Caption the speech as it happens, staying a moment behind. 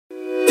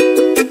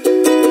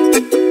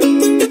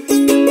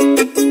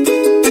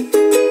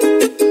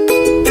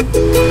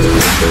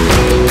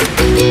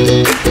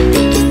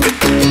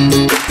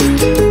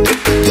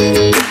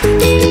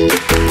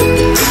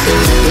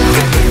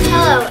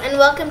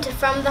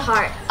the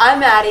Heart.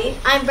 I'm Maddie.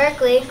 I'm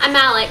Berkeley. I'm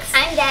Alex.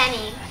 I'm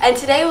Danny. And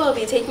today we'll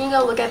be taking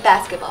a look at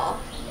basketball.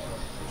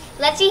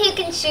 Let's see who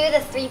can shoot a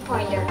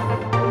three-pointer.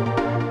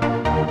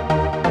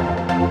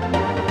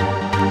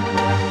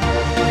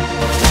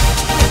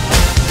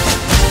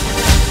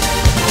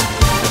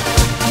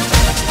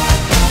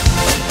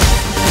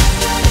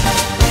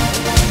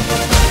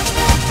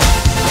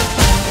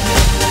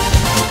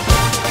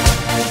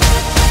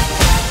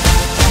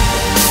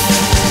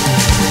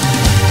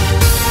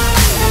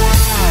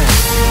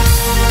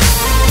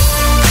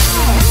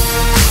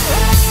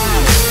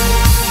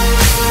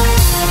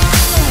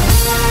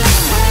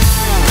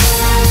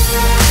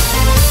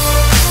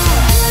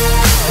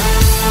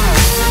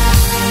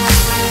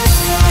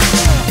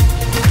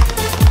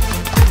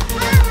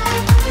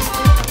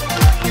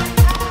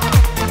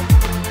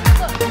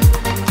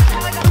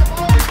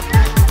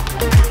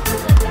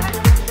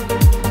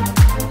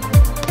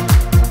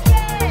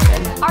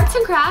 Arts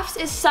and crafts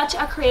is such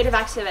a creative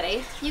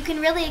activity. You can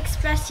really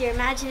express your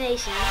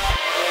imagination.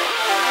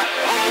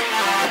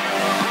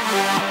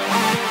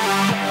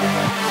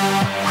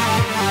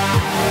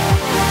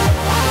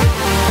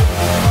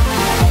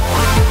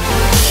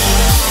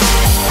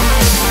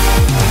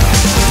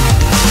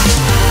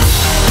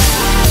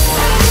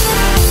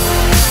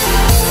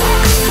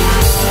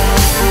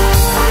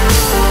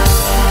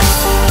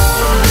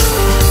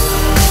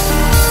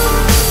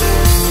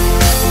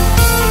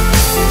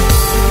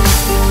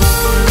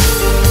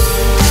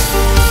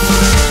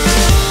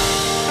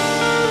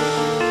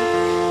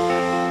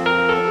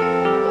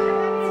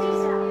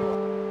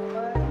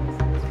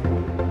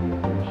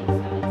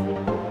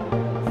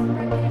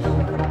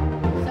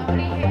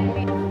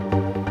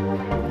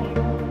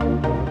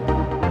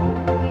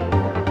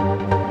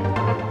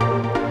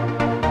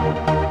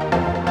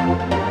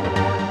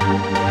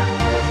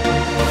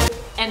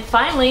 And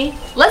finally,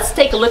 let's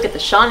take a look at the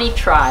Shawnee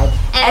tribe.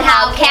 And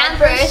how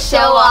campers show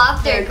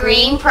off their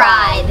green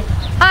pride.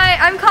 Hi,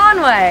 I'm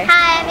Conway.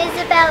 Hi, I'm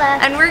Isabella.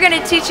 And we're going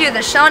to teach you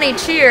the Shawnee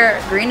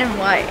cheer, green and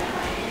white.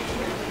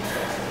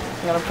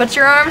 You're going to put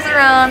your arms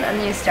around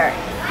and you start.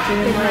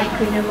 Green and white,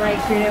 green and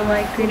white, green and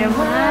white, green and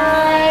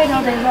white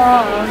all day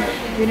long.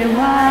 Green and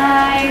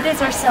white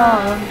is our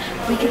song.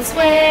 We can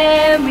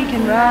swim, we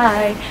can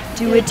ride.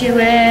 Do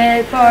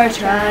it for our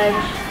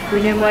tribe.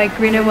 Green and white,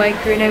 green and white,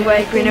 green and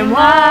white, green and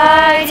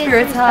white,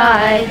 spirits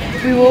high.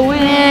 We will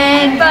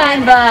win by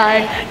and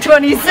by.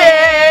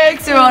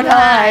 26 we won't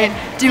hide.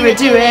 Do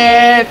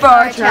it for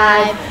our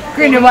tribe.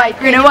 Green and white,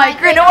 green and white,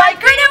 green and white,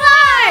 green and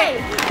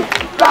white.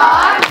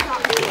 Rock,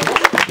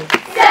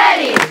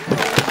 steady,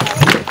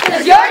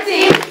 'cause your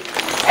team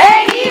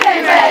ain't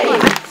even ready.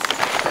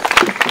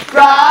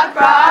 Rock,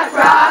 rock,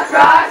 rock,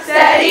 rock,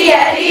 steady,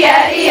 Eddie,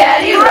 Eddie,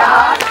 Eddie,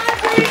 rock.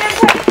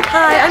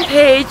 Hi, I'm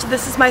Paige.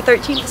 This is my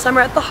 13th summer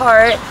at the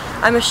Heart.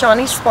 I'm a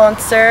Shawnee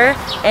sponsor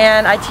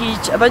and I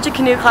teach a bunch of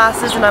canoe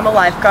classes and I'm a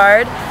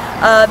lifeguard.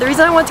 The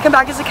reason I want to come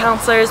back as a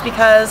counselor is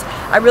because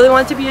I really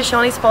want to be a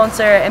Shawnee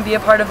sponsor and be a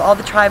part of all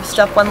the tribe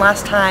stuff one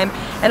last time.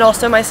 And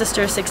also my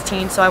sister is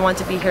 16, so I want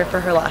to be here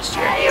for her last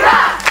year. Steady,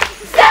 rock,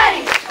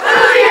 steady,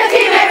 ooh, your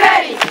team ain't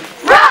ready.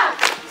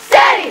 Rock,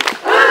 steady,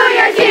 ooh,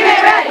 your team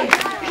ain't ready.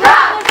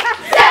 Rock,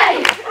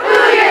 steady,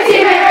 ooh, your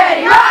team ain't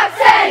ready. Rock,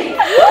 steady.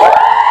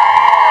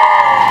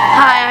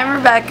 Hi, I'm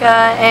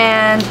Rebecca,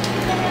 and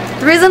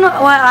the reason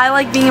why I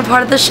like being a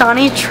part of the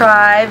Shawnee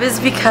tribe is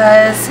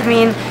because,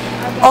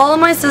 all of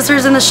my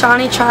sisters in the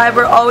Shawnee tribe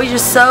were always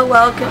just so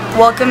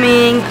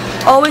welcoming,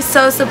 always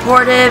so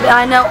supportive, and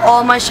I know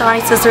all my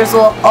Shawnee sisters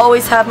will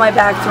always have my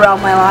back throughout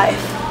my life.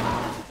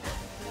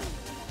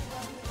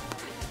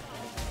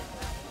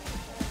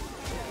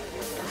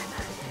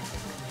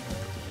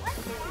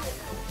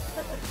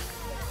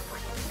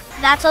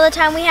 That's all the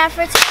time we have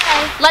for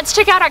today. Let's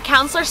check out our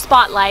counselor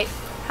spotlight.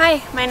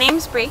 Hi, my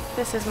name's Bree.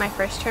 This is my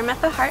first term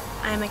at the Heart.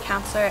 I'm a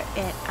counselor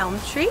at Elm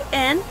Tree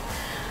Inn.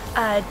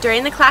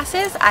 During the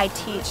classes, I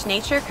teach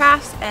nature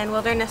crafts and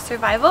wilderness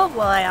survival,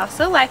 while I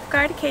also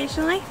lifeguard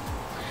occasionally.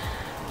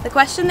 The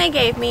question they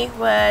gave me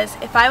was,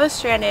 if I was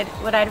stranded,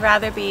 would I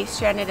rather be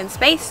stranded in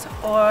space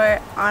or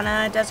on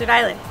a desert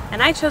island?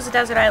 And I chose a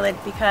desert island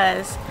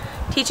because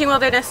teaching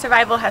wilderness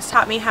survival has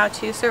taught me how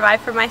to survive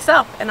for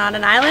myself. And on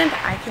an island,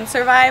 I can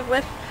survive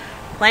with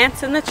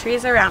plants and the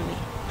trees around me.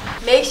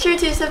 Make sure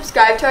to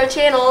subscribe to our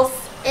channels.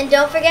 And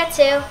don't forget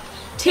to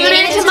Tune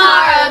in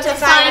tomorrow to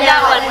find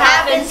out what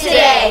happens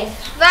today.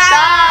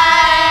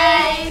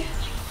 Bye!